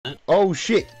Oh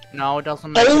shit. No, it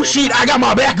doesn't make Oh shit, I got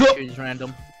my back up! Choose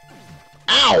random.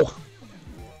 Ow!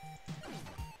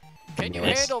 Can you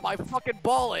handle my fucking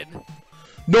ballin'?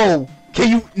 No!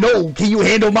 Can you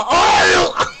handle my—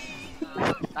 Oh!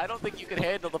 I don't think you can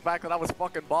handle the fact that I was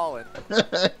fucking ballin'.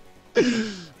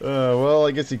 Well,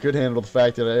 I guess he could handle the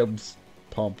fact that I was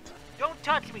pumped. Don't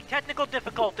touch me. Technical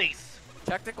difficulties.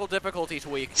 Technical difficulties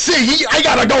weak. See, I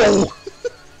gotta go!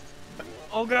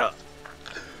 Oh god.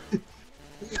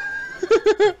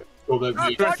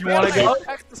 Chris, you wanna go?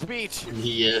 Text to speech.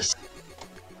 Yes.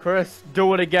 Chris,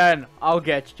 do it again. I'll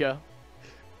get you.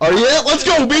 Oh yeah? Let's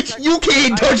go, bitch! You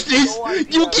can't touch this!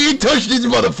 You can't touch this,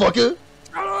 motherfucker!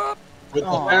 With the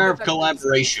power of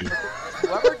collaboration.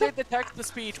 Whoever did the text to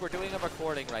speech, we're doing a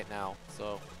recording right now,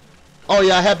 so. Oh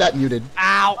yeah, I have that muted.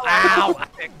 Ow! Ow!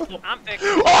 I'm fixed.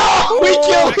 Oh! We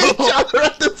killed each other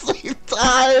at the same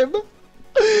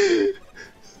time!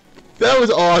 That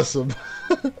was awesome.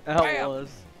 That was.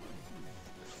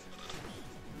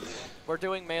 We're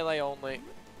doing melee only.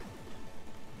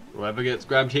 Whoever gets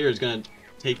grabbed here is gonna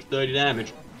take 30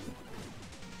 damage.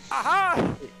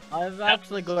 Aha! I've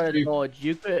actually got a dodge.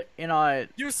 You could,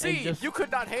 You see, just... you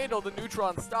could not handle the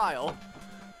neutron style.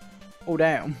 Oh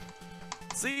damn.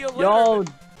 See you later. Yo.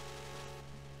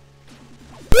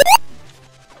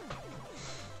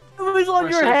 It was on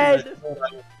your head.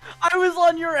 I was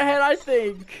on your head, I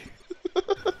think.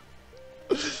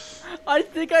 I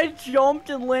think I jumped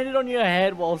and landed on your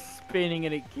head while spinning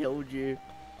and it killed you.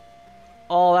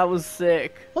 Oh, that was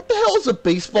sick. What the hell is a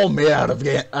baseball made out of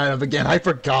again? I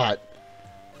forgot.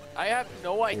 I have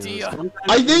no idea.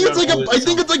 I think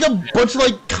it's like a bunch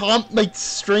of like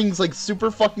strings like super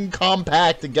fucking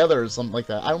compact together or something like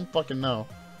that. I don't fucking know.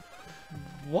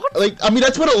 What? Like, I mean,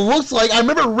 that's what it looks like. I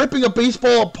remember ripping a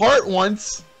baseball apart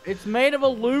once. It's made of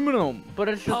aluminum, but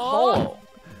it's just hollow.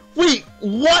 Wait,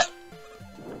 what?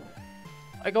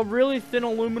 Like a really thin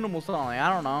aluminum or something.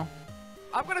 I don't know.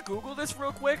 I'm gonna Google this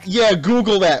real quick. Yeah,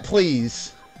 Google that,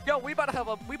 please. Yo, we about to have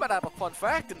a fun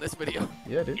fact in this video.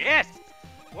 Yeah, dude. Yes.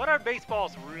 What are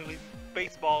baseballs really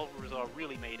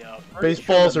made of?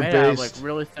 Baseballs are made out of, based. like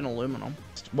really thin aluminum.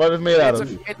 What is it made out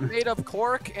of? It's made of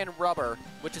cork and rubber,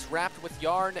 which is wrapped with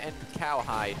yarn and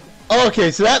cowhide.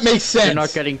 Okay, so that makes sense. You're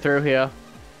not getting through here.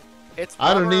 It's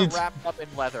I don't rubber need- wrapped up in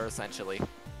leather, essentially.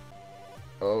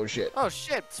 Oh shit. Oh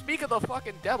shit! Speak of the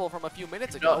fucking devil from a few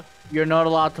minutes ago. No, you're not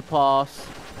allowed to pass.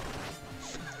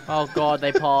 Oh god,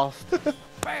 they passed. We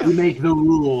Bam! make the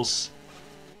rules.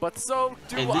 But so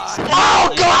do And I.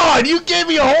 Oh god, you gave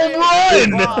me a home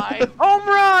run! Bye. Home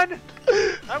run!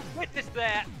 I witnessed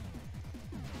that.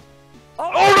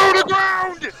 Oh no, the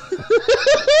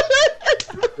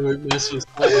ground! This was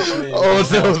Oh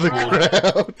no, the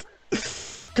crowd.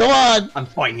 Come on! I'm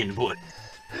fighting in wood.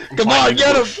 Come on,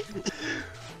 get him!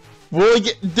 Really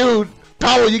get, dude,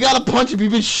 Power, you gotta punch him.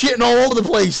 You've been shitting all over the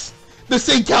place. This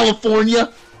ain't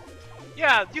California.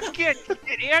 Yeah, you can't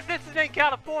get here. This ain't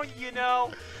California, you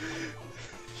know.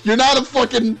 You're not a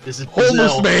fucking This is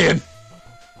homeless Brazil. man.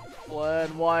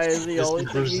 Glenn, why is he This is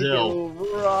always Brazil.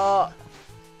 Brazil.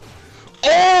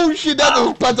 Oh shit,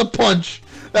 that's a punch.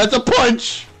 That's a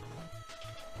punch.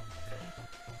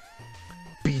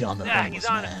 Beat on the Nah, homeless he's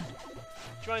on man.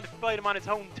 Trying to fight him on his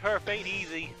home turf ain't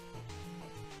easy.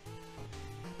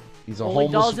 He's a All he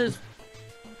homeless. does is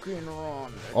fucking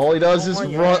run. All he does is Oh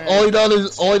my run. God. All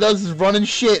he does is run and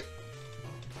shit.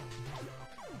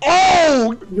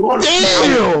 Oh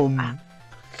damn!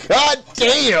 God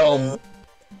damn!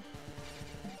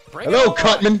 Bring Hello, it on.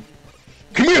 Cutman.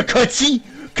 Come here, Cutsy.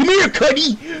 Come here,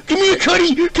 Cuddy. Come here,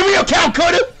 Cuddy. Come here, cow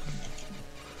cutter.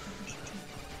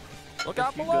 Look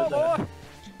out below, boy.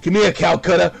 Come here, cow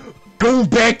cutter. Go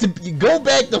back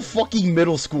to fucking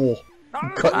middle school.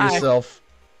 Cut Hi. yourself.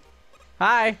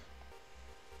 Hi.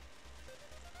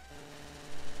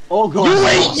 Oh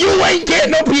god. You ain't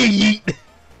getting up here, yeet.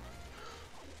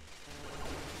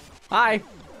 Hi.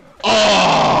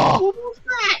 Oh!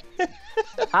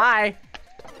 Hi.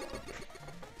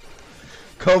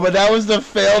 Koba, that was the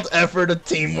failed effort of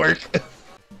teamwork.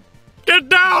 Get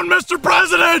down, Mr.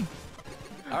 President!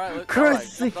 Alright,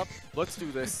 Chris. let's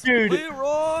do this. Dude.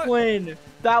 Leroy! Quinn,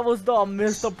 that was the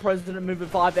Mr. President move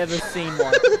if I've ever seen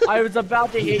one. I was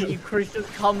about to hit you, Chris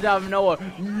just comes out of nowhere.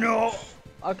 No!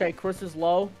 Okay, Chris is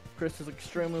low. Chris is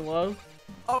extremely low.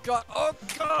 Oh god,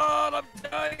 I'm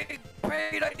dying!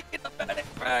 Pain, I need the medic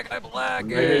bag, I'm lagging!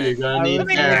 Maybe you're gonna I need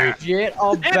was carry. legit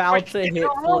about to It's hit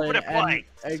all over Flynn, the place.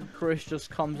 and Chris just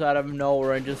comes out of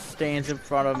nowhere and just stands in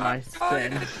front of my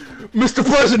spin. Mr.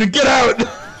 President, get out!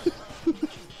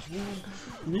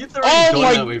 Neither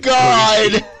Oh my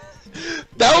god!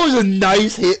 That was a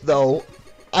nice hit, though.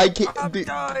 I can't. I'm Dude,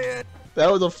 dying!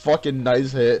 That was a fucking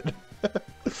nice hit.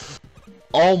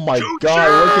 Oh my god,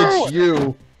 look at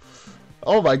you.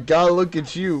 Oh my god, look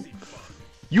at you.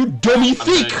 You dummy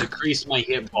thief! I'm gonna decrease my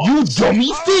hitbox. You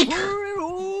dummy thief!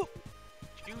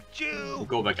 Choo-choo!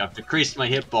 Go back up. Decreased my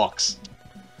hitbox.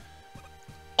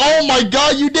 Oh my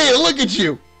god, you did it! Look at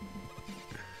you!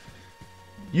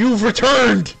 You've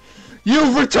returned!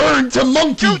 You've returned to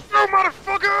monkey! You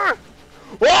motherfucker!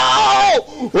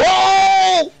 Whoa!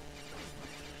 Whoa!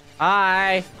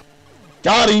 Hi.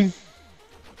 Got him!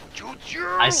 Choo-choo!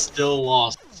 I still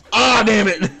lost. Ah, damn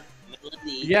it!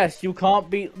 Yes, you can't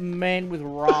beat man with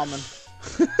ramen.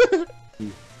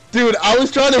 Dude, I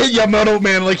was trying to hit Yamato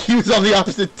Man like he was on the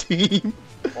opposite team.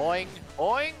 Boing,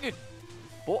 boing.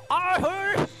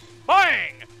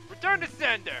 Bang! Return to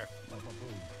sender!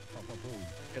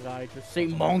 Did I just see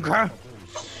Monka?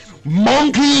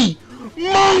 Monkey!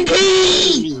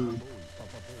 Monkey!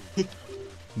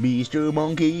 Mr.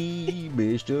 Monkey,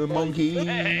 Mr. Monkey,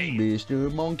 Hey. Mr.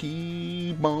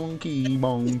 Monkey, Monkey,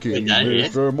 Monkey, Wait, that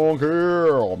is? Mr. Monkey,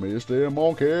 oh, Mr.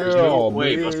 Monkey, There's no oh,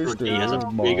 way Mr. D has a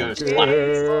bigger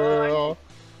Monkey.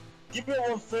 Give me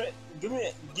one free. Give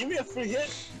me a free hit.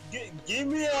 Give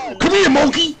me a. Come here,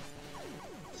 monkey!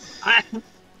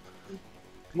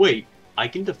 Wait, I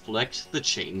can deflect the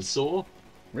chainsaw?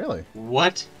 Really?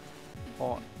 What?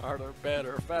 Harder,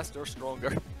 better, faster,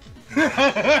 stronger.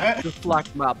 Just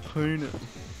like my penis.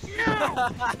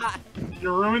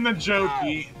 You ruined the joke,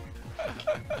 Pete.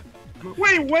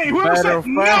 Wait, who Better, said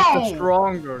faster, no?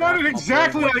 stronger. That is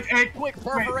exactly like a Quick,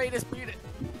 perforate his penis.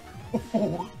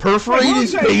 Perforate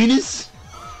his penis?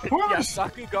 Yeah,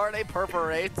 Sakugarne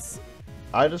perforates.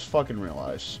 I just fucking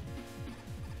realized.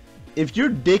 If your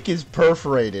dick is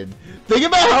perforated, think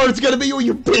about how it's gonna be when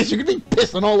you piss. You're gonna be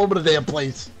pissing all over the damn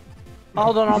place.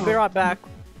 Hold on, I'll be right back.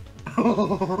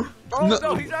 Oh No.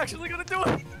 no, he's actually gonna do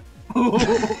it.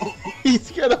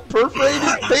 He's gonna perforate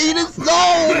his penis?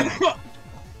 No!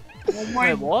 oh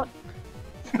my. Wait, what?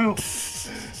 Wait,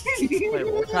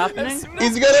 what's happening?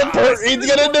 He's gonna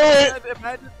do it!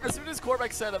 Imagine, as soon as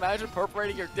Cormac said, imagine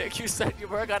perforating your dick, you said you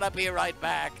were gonna be right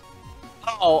back.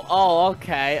 Oh,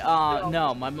 okay.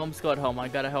 No, my mom's got home. I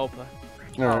gotta help her.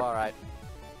 Oh, alright.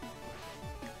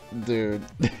 Dude,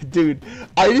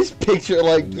 I just picture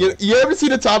like you ever see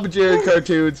the Tom and Jerry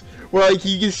cartoons where like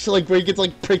he gets like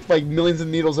pricked by millions of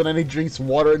needles and then he drinks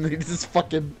water and just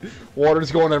fucking water's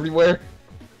going everywhere.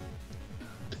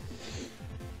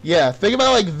 Yeah, think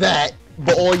about it like that,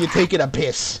 but all you taking a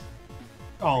piss.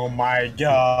 Oh my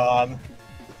god.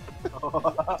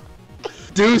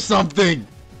 Do something.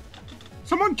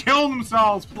 Someone kill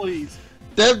themselves, please.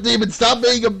 Death Demon, stop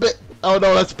being a bit. Oh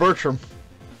no, that's Bertram.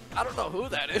 I don't know who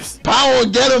that is. Powell,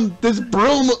 get him! This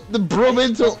broom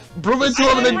into him and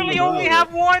I then. really only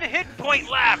have one hit point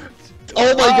left!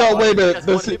 Oh my god, wait a minute.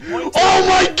 That's This... one hit point. Oh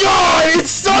my god, it's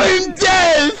sudden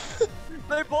death!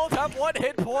 They both have one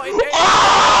hit point.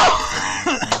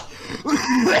 Ah!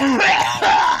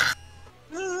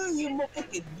 You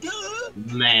motherfucking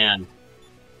good. Man.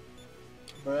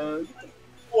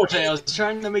 Forte, I was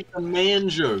trying to make a man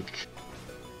joke.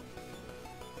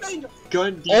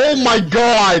 God damn. Oh my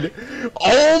god!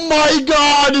 Oh my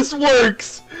god, this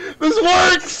works! This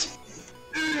works!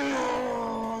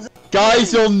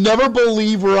 Guys, you'll never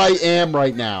believe where I am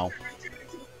right now.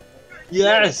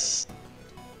 Yes!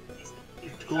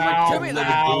 Ow, Give me the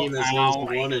ow, game as ow.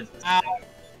 wanted.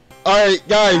 Alright,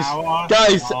 guys, Ow,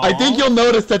 I think you'll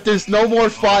notice that there's no more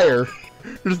fire.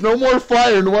 There's no more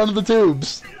fire in one of the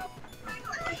tubes.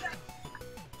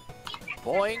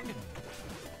 Boing.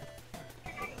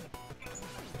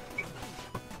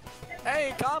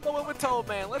 Hey, combo with Toad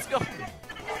Man. Let's go.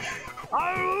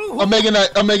 Oh! I'm making a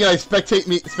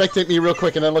spectate me real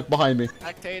quick and then look behind me.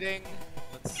 Spectating.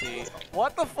 Let's see.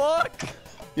 What the fuck?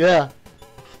 Yeah.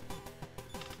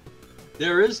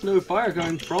 There is no fire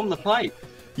going from the pipe.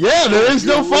 Yeah, there is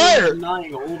no You're fire!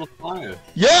 denying all the fire.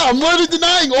 Yeah, I'm literally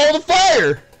denying all the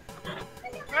fire!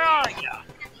 Ah, yeah.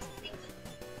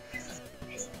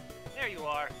 There you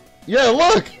are. Yeah,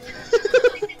 look!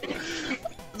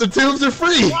 The tubes are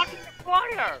free! Walking the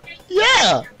fire!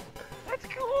 Yeah! That's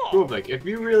cool! Kovac, if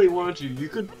you really wanted to, you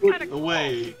could put Kinda cool.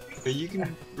 away. You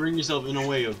can bring yourself in a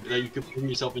way that you could bring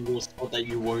yourself into a spot that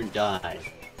you won't die.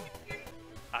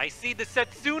 I see the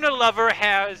Setsuna lover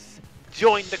has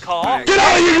joined the call. Alright. Get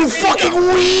out of here, you fucking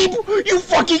weeb! You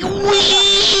fucking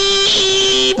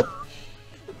weeb!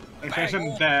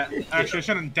 Actually, I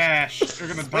shouldn't dash. You're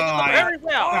gonna Very die. No,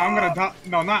 well. I'm gonna die.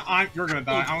 No, not I. You're gonna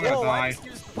die. I'm gonna Whoa, I die. just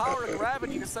used the power of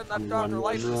gravity to send that doctor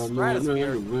life to the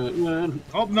stratosphere.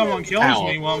 Hope no one kills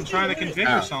me while I'm trying to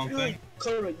configure something.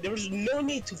 Connor, there was no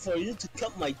need for you to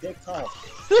cut my dick off.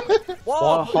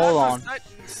 Whoa, hold on.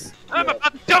 I'm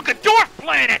about to dunk a dwarf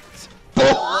planet!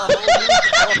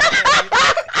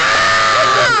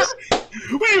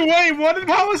 Wait, what did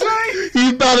Paula say?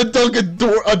 He's about to dunk a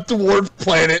dwarf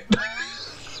planet.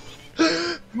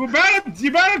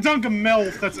 You better dunk a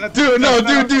MILF. That's Dude,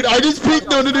 I just picked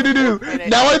no.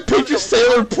 Now I picture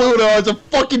Sailor Pluto as a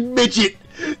fucking midget.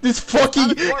 This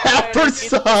fucking half her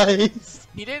size.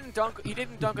 He didn't dunk a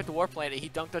dwarf planet. He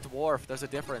dunked a dwarf. There's a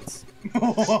difference.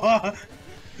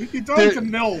 He dunked a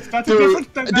MILF. That's a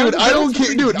different. Dude, I don't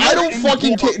care. Dude, I don't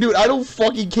fucking care. Dude, I don't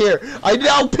fucking care. I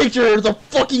now picture her as a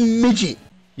fucking midget.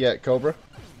 Yeah, Cobra.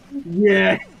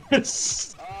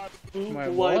 Yes.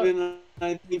 Why didn't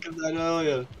I think of that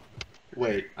earlier?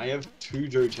 Wait, I have 2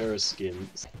 doTERRA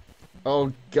skins.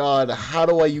 Oh God, how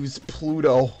do I use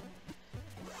Pluto?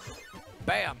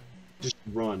 Bam. Just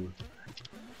run.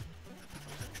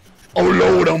 Oh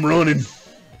Lord, I'm running.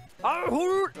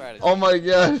 Oh my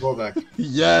God. Go back.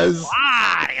 Yes.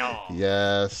 Mario!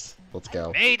 Yes. Let's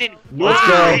go. Maiden Let's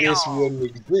go. This wouldn't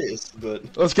exist, but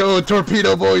Let's go,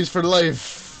 Torpedo Boys for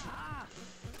life.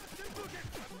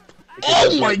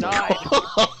 Oh my God.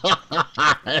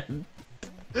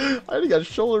 I think I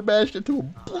shoulder bashed into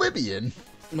oblivion.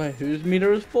 My whose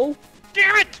meter is full?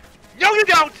 Damn it! No, you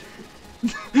don't!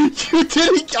 You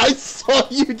didn't. I saw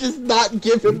you just not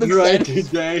give him the right to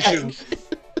dash him.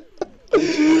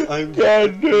 I'm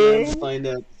God trying damn. to find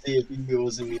out, see if he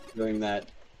wasn't me doing that.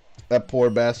 That poor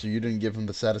bastard. You didn't give him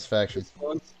the satisfaction.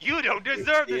 You don't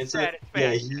deserve this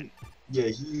satisfaction! he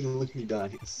literally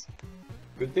dies.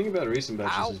 Good thing about recent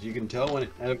patches is you can tell when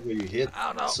whenever you hit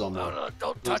someone. No,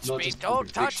 don't touch not me! just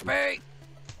Don't touch me!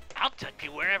 I'll touch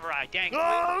you wherever I dang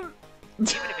even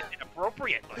if it's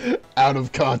inappropriate. Out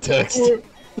of context.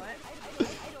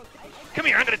 Come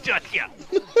here, I'm gonna touch you!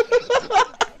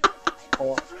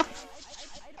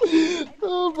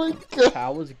 Oh my God.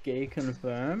 How was gay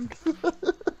confirmed?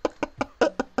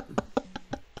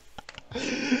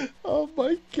 Oh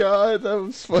my God, that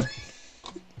was funny.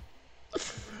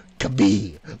 Come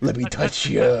here, let me touch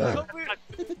you.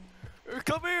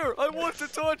 Come here! I want to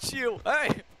touch you!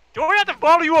 Hey! Do I have to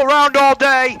follow you around all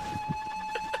day?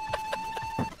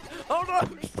 Oh no!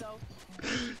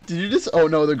 Did you just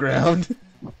the ground?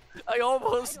 I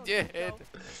almost did.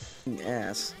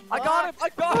 Yes. I got him! I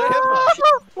got him!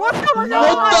 What the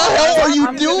hell are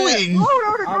you doing?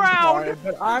 I'm sorry,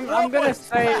 but I'm gonna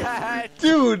say,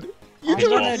 Dude, you're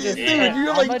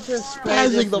like just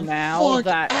spazzing the now fuck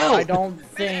that out. I don't Did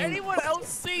think. anyone else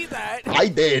see that? I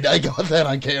did. I got that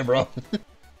on camera.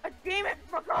 Damn it,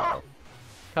 fuck off!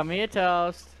 Come here,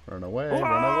 Toast. Run away, run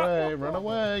away, run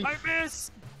away. I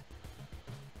miss!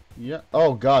 Yeah.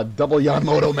 Oh God, double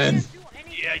Yamamoto men.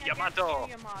 Yeah, Yamato!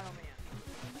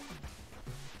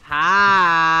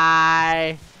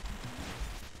 Hi.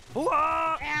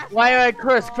 Wait,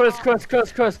 Chris, I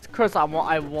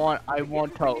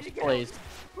want toast, please.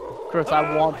 Chris,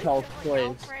 I want toast,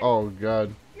 please. Oh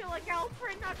God.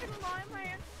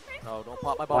 No, don't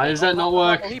pop my bubble. Why does that not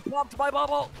work? He popped my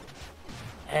bubble!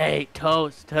 Hey,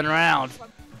 Toast, turn around.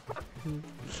 I'm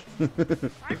at 1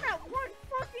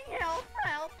 fucking health.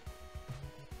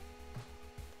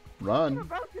 Run.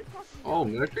 Oh,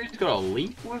 Mercury's got a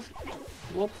leap with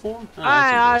what form? Oh,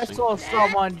 I that's saw interesting.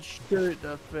 someone shoot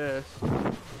the fish.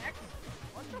 What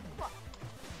the fuck?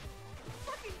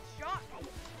 Fucking shot me.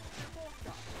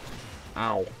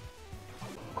 Ow.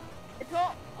 I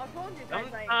told you guys,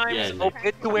 like, Sometimes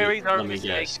obituaries are let me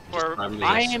mistakes guess. for I'm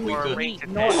I am we could-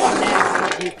 not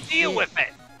next. Deal with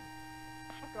it!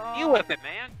 Deal with it,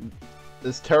 man!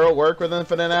 Does Terra work with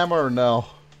infinite ammo or no?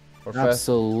 Or fast?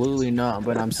 Absolutely not,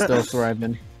 but I'm still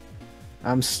thriving.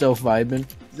 I'm still vibing.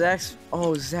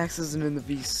 Zax isn't in the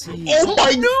VC. Oh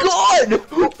my God!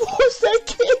 What was that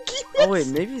kick? Oh wait,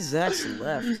 maybe Zax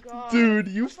left. Dude,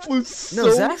 you flew so.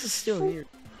 No, Zax is still here.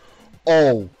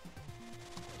 Oh.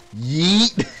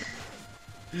 Yeet.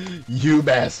 You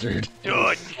bastard.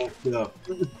 Dude! Yeah.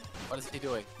 What is he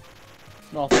doing?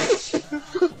 Nothing.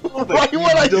 Why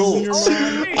would I do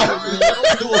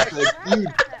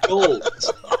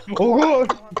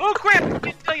Oh crap! You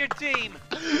didn't tell your team!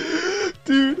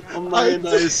 Dude, Oh my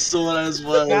God, I saw it as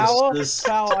well. Cal,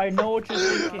 I know what you're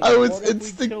thinking. I was What if we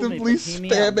instinctively killed me, but hear me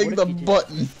out. spamming What the if he did?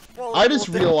 button. I just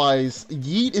realized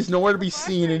Yeet is nowhere to be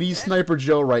seen and he's Sniper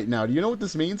Joe right now. Do you know what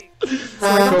this means?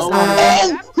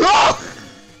 Oh!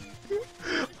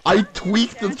 I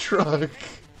tweaked the truck.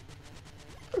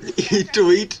 He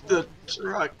tweaked the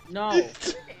truck. No.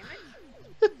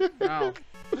 No.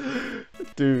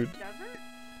 Dude.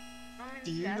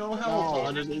 Do you know how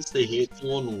hard it is to hit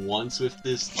someone once with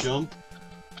this jump?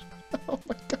 Oh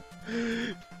my God.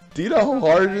 Do you know how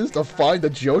hard it is to find the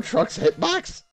Joe Truck's hitbox?